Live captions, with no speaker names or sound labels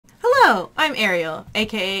Hello, I'm Ariel,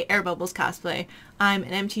 aka Air Bubbles Cosplay. I'm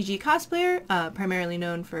an MTG cosplayer, primarily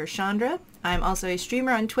known for Chandra. I'm also a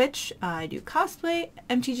streamer on Twitch. I do cosplay,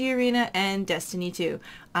 MTG Arena, and Destiny 2.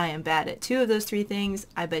 I am bad at 2 of those 3 things.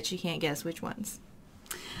 I bet you can't guess which ones.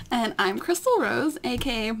 And I'm Crystal Rose,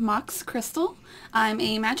 aka Mox Crystal. I'm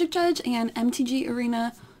a Magic Judge and MTG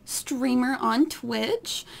Arena streamer on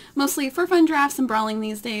Twitch. Mostly for fun drafts and brawling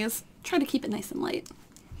these days. Try to keep it nice and light.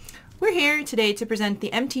 We're here today to present the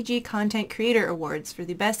MTG Content Creator Awards for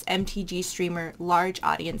the Best MTG Streamer Large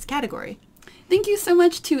Audience category. Thank you so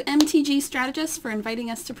much to MTG Strategists for inviting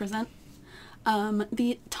us to present.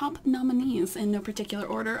 The top nominees in no particular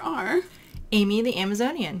order are Amy the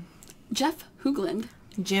Amazonian, Jeff Hoogland,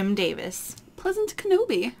 Jim Davis, Pleasant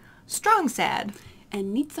Kenobi, Strong Sad,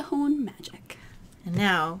 and Nitzahone Magic. And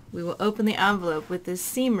now we will open the envelope with this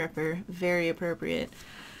seam ripper, very appropriate,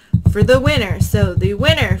 for the winner. So the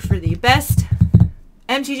winner for the Best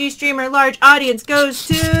MTG Streamer Large Audience goes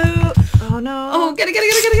to... Oh no. Oh, get it.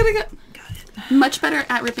 Got it. Much better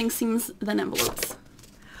at ripping seams than envelopes.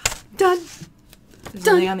 Done. There's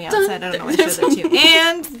something on the outside. I don't know what to show that to you.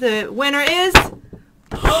 And the winner is...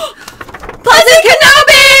 Pleasant Kenobi!